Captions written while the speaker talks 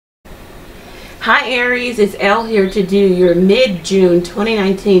Hi Aries, it's Elle here to do your mid-June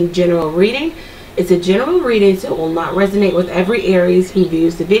 2019 general reading. It's a general reading, so it will not resonate with every Aries who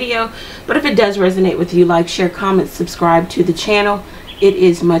views the video. But if it does resonate with you, like, share, comment, subscribe to the channel. It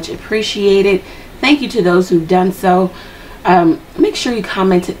is much appreciated. Thank you to those who've done so. Make sure you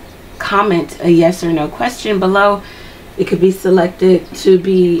comment a yes or no question below. It could be selected to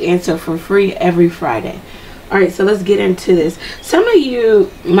be answered for free every Friday. Alright, so let's get into this. Some of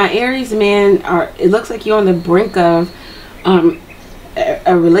you, my Aries men, it looks like you're on the brink of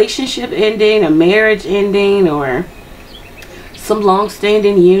a relationship ending, a marriage ending, or some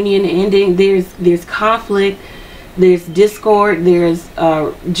long-standing union ending. There's conflict, there's discord, there's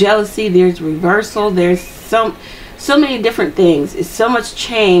jealousy, there's reversal, there's so many different things. It's so much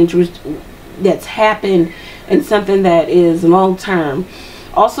change that's happened, and something that is long-term.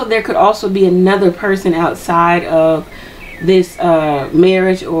 Also, there could also be another person outside of this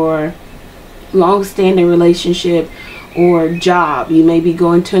marriage or long-standing relationship or job. You may be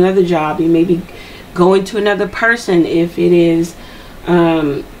going to another job. You may be going to another person if it is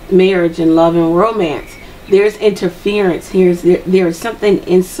marriage and love and romance. There's interference here. There is something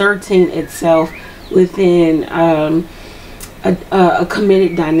inserting itself within a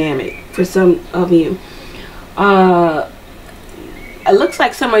committed dynamic for some of you. It looks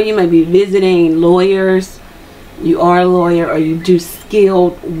like some of you may be visiting lawyers. You are a lawyer, or you do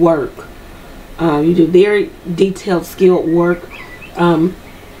skilled work. You do very detailed skilled work.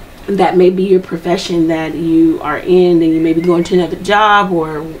 That may be your profession that you are in, and you may be going to another job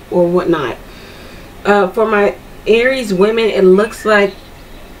or whatnot. For my Aries women, it looks like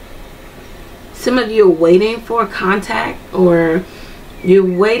some of you are waiting for contact, or you're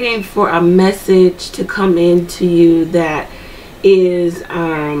waiting for a message to come into you that is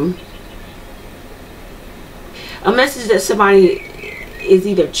a message that somebody is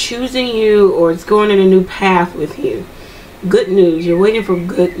either choosing you or it's going in a new path with you. Good news. You're waiting for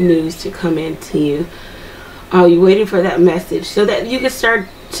good news to come into you. You're waiting for that message so that you can start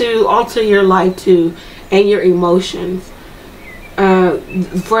to alter your life too, and your emotions.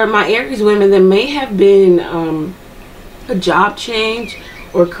 For my Aries women, there may have been a job change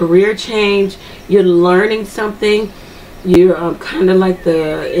or career change. You're learning something. You're kind of like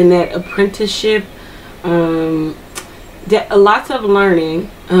in that apprenticeship. Lots of learning.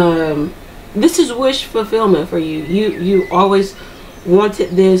 This is wish fulfillment for you. You always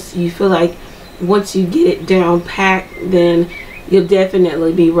wanted this. You feel like once you get it down packed, then you'll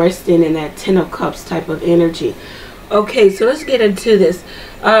definitely be resting in that 10 of Cups type of energy. Okay, so let's get into this.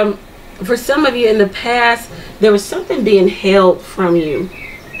 For some of you in the past, there was something being held from you.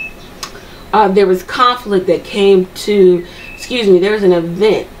 There was conflict that came to, there was an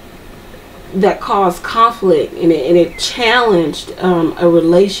event that caused conflict, and it challenged a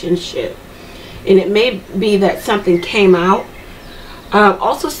relationship. And it may be that something came out.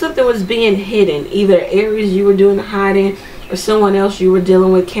 Also, something was being hidden. Either Aries, you were doing the hiding, or someone else you were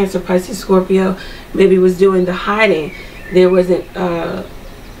dealing with, Cancer, Pisces, Scorpio, maybe was doing the hiding. There wasn't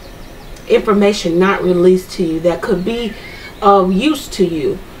information not released to you that could be of use to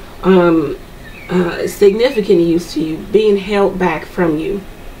you. Significant use to you, being held back from you.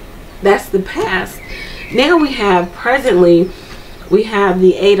 That's the past. Now we have, presently, we have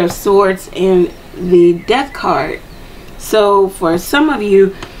the 8 of Swords and the Death card. So for some of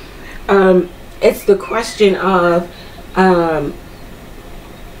you, it's the question of,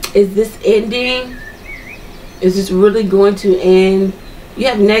 is this ending? Is this really going to end? You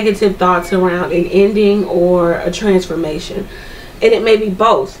have negative thoughts around an ending or a transformation, and it may be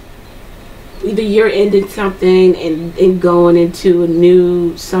both. Either you're ending something and going into a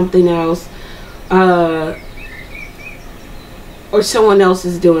new something else, or someone else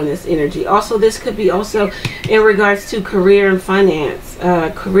is doing this energy. Also, this could be also in regards to career and finance.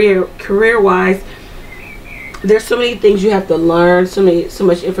 Career-wise, there's so many things you have to learn, so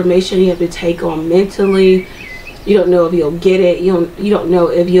much information you have to take on mentally. You don't know if you'll get it. You don't know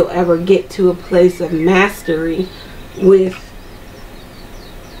if you'll ever get to a place of mastery with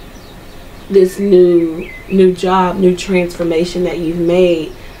this new job, new transformation that you've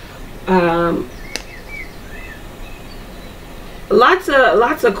made. Lots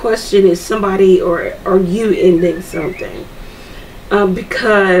of question is somebody or you ending something,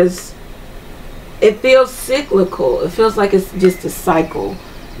 because it feels cyclical. It feels like it's just a cycle.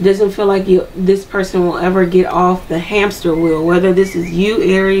 It doesn't feel like this person will ever get off the hamster wheel, whether this is you,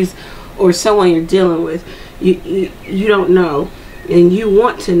 Aries, or someone you're dealing with. You don't know, and you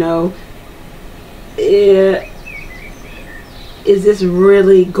want to know. Is this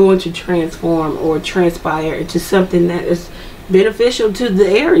really going to transform or transpire into something that is beneficial to the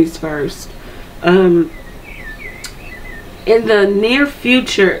Aries first? In the near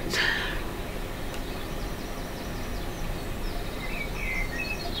future,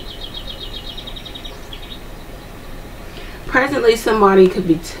 presently somebody could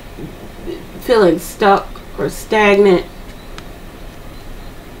be feeling stuck or stagnant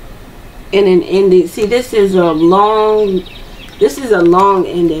in an ending. See, this is a long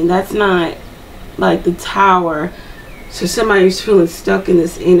ending. That's not like the Tower. So somebody's feeling stuck in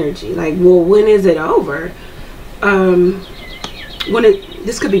this energy. Like, well, when is it over?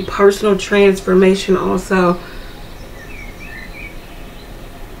 This could be personal transformation also.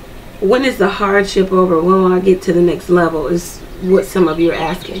 When is the hardship over? When will I get to the next level? Is what some of you are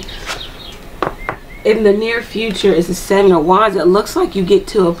asking. In the near future is the Seven of Wands. It looks like you get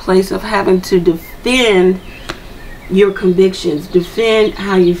to a place of having to defend your convictions, defend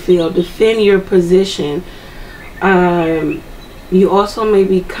how you feel, defend your position. You also may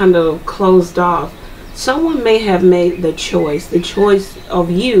be kind of closed off. Someone may have made the choice of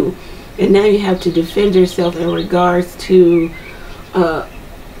you, and now you have to defend yourself in regards to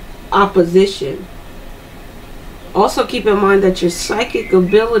opposition. Also keep in mind that your psychic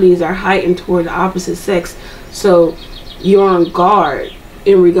abilities are heightened toward the opposite sex, so you're on guard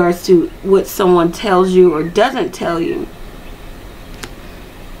in regards to what someone tells you or doesn't tell you.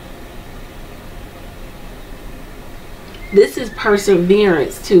 This is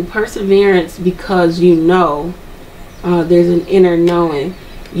perseverance too. Perseverance because you know, there's an inner knowing.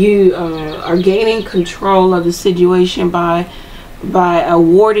 You are gaining control of the situation by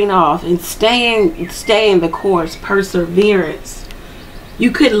warding off and staying the course. Perseverance.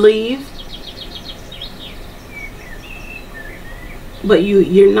 You could leave, but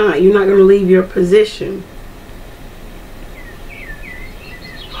you're not going to leave your position.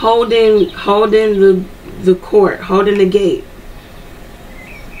 Holding the court, holding the gate.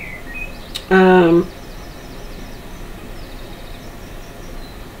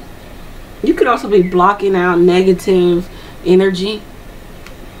 You could also be blocking out negative energy.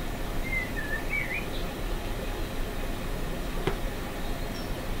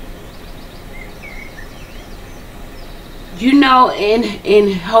 You know,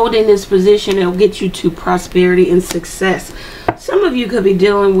 in holding this position, it'll get you to prosperity and success. Some of you could be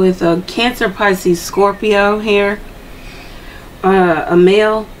dealing with a Cancer, Pisces, Scorpio here. A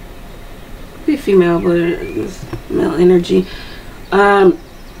male, could be female, but it's male energy.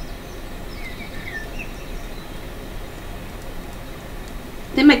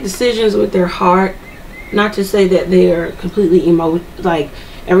 They make decisions with their heart. Not to say that they are completely like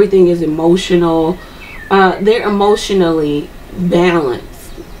everything is emotional. They're emotionally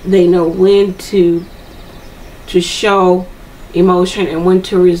balanced. They know when to show emotion and when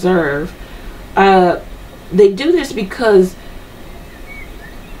to reserve. They do this because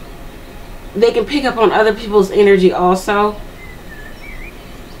they can pick up on other people's energy also.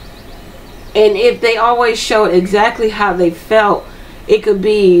 And if they always showed exactly how they felt, it could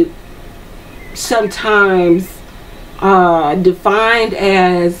be sometimes defined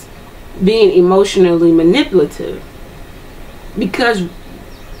as being emotionally manipulative, because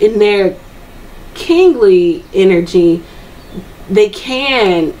in their kingly energy they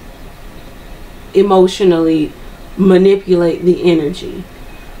can emotionally manipulate the energy.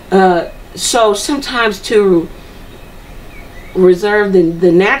 So sometimes to reserve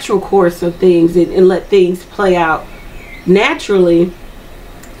the natural course of things and let things play out naturally,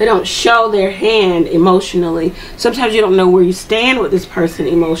 they don't show their hand emotionally. Sometimes you don't know where you stand with this person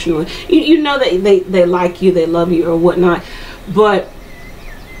emotionally. You know that they like you, they love you or whatnot, but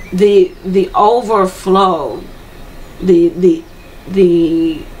the overflow, the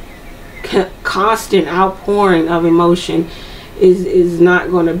constant outpouring of emotion is not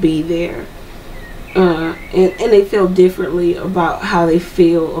going to be there. And they feel differently about how they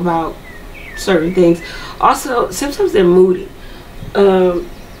feel about certain things. Also, sometimes they're moody.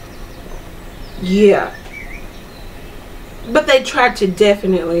 Yeah, but they try to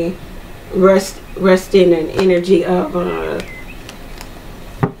definitely rest in an energy of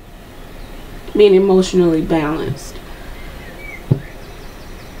being emotionally balanced.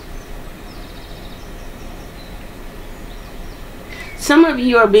 Some of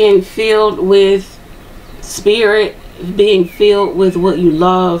you are being filled with spirit, being filled with what you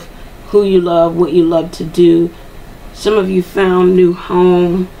love, who you love, what you love to do. Some of you found new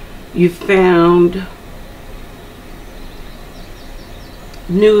home. You found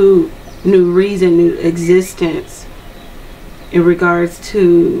new reason, new existence in regards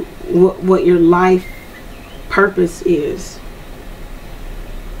to what your life purpose is.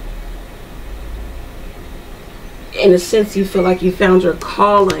 In a sense, you feel like you found your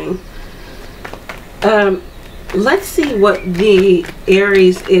calling. Let's see what the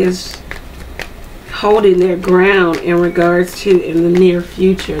Aries is holding their ground in regards to in the near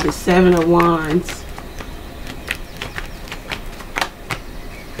future. The Seven of Wands.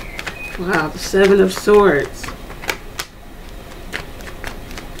 Wow, the Seven of Swords.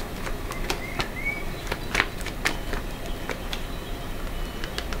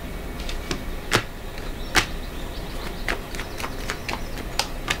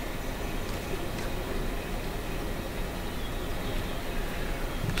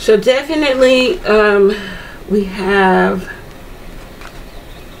 So definitely we have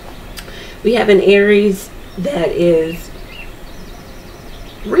an Aries that is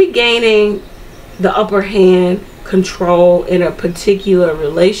regaining the upper hand, control in a particular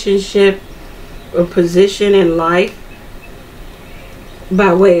relationship or position in life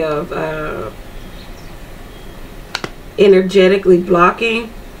by way of energetically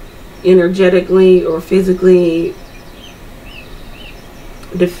blocking, energetically or physically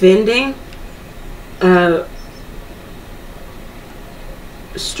defending,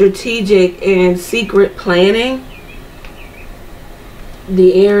 strategic and secret planning.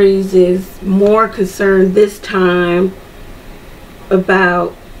 The Aries is more concerned this time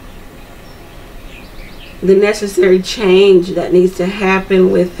about the necessary change that needs to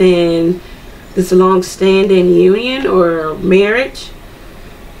happen within this long-standing union or marriage.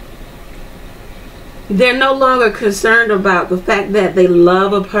 They're no longer concerned about the fact that they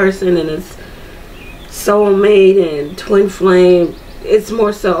love a person and it's soulmate and twin flame. It's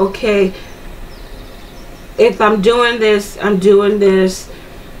more so, okay, if I'm doing this,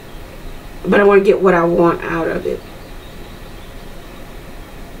 but I want to get what I want out of it.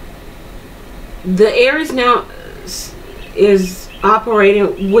 The Aries now is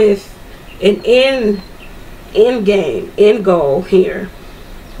operating with an end game, end goal here.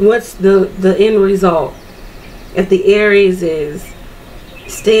 What's the end result? If the Aries is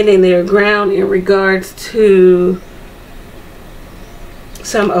standing their ground in regards to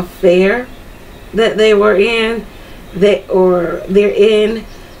some affair that they were in, they are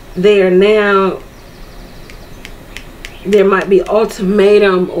now, there might be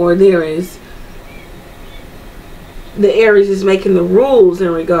ultimatum, or the Aries is making the rules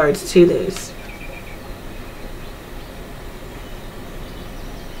in regards to this.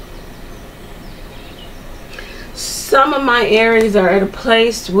 Some of my Aries are at a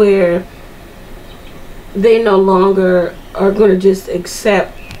place where they no longer are going to just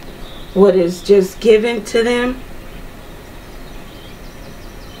accept what is just given to them.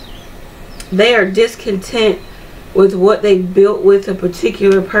 They are discontent with what they built with a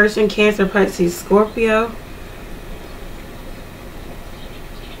particular person. Cancer, Pisces, Scorpio.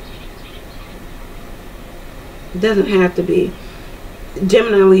 It doesn't have to be.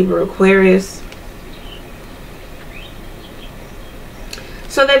 Gemini, Libra, Aquarius.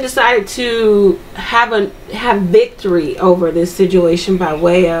 So they decided to have victory over this situation by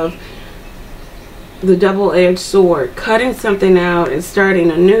way of the double-edged sword, cutting something out and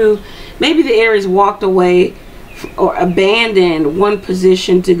starting anew. Maybe the Aries walked away or abandoned one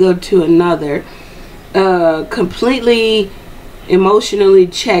position to go to another, completely emotionally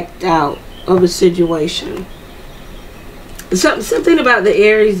checked out of a situation. Something about the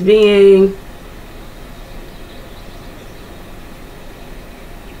Aries being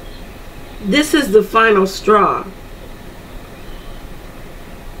this is the final straw.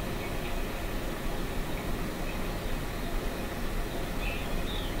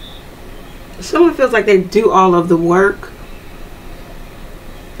 Someone feels like they do all of the work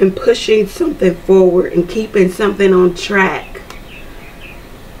and pushing something forward and keeping something on track.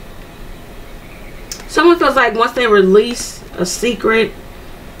 Someone feels like once they release a secrets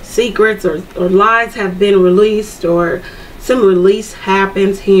or lies have been released, or some release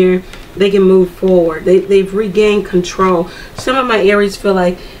happens here, they can move forward. They've regained control. Some of my Aries feel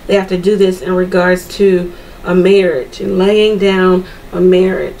like they have to do this in regards to a marriage and laying down a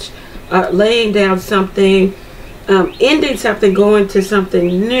marriage, laying down something, ending something, going to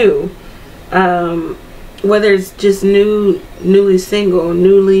something new, whether it's just newly single,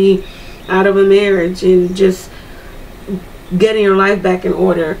 newly out of a marriage, and just getting your life back in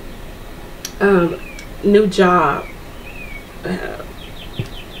order, new job.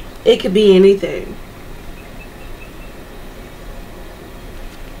 It could be anything.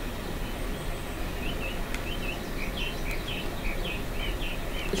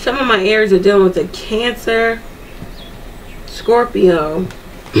 Some of my Aries are dealing with a Cancer, Scorpio,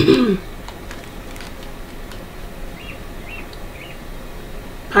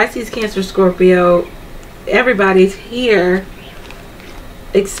 Pisces, Cancer, Scorpio. Everybody's here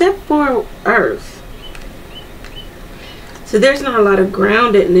except for Earth. So there's not a lot of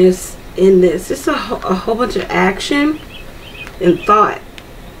groundedness in this. It's a whole bunch of action and thought.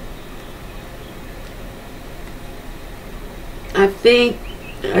 I think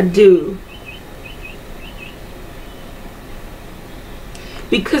I do.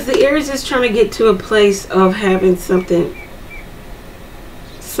 Because the Aries is trying to get to a place of having something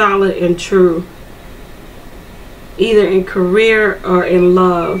solid and true, either in career or in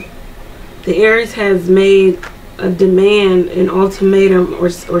love. The Aries has made a demand, an ultimatum, or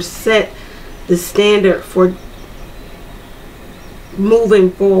set the standard for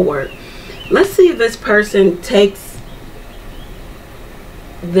moving forward. Let's see if this person takes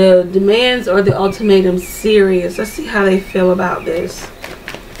the demands or the ultimatum serious. Let's see how they feel about this.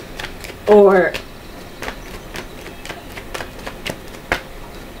 Or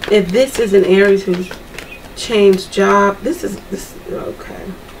if this is an Aries who's changed job, this okay.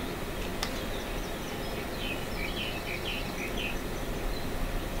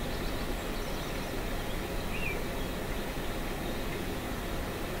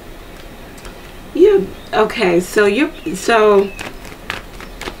 Okay, so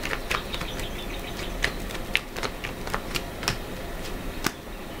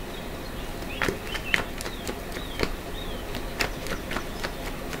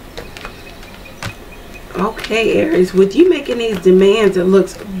okay, Aries, with you making these demands, it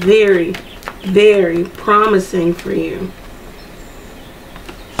looks very, very promising for you.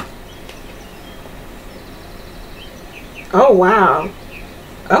 Oh, wow.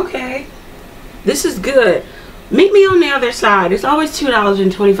 Okay. This is good. Meet me on the other side. It's always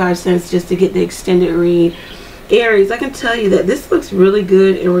 $2.25 just to get the extended read. Aries, I can tell you that this looks really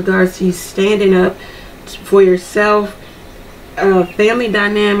good in regards to you standing up for yourself, family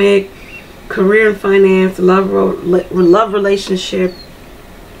dynamic, career and finance, love relationship,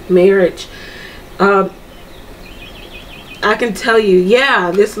 marriage. I can tell you,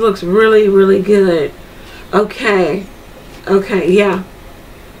 yeah, this looks really, really good. Okay. Okay, yeah.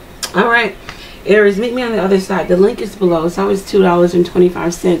 All right. Aries, meet me on the other side. The link is below. It's always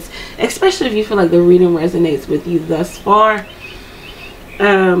 $2.25, especially if you feel like the reading resonates with you thus far.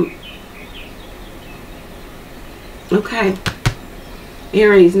 Okay.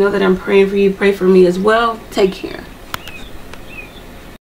 Aries, know that I'm praying for you. Pray for me as well. Take care.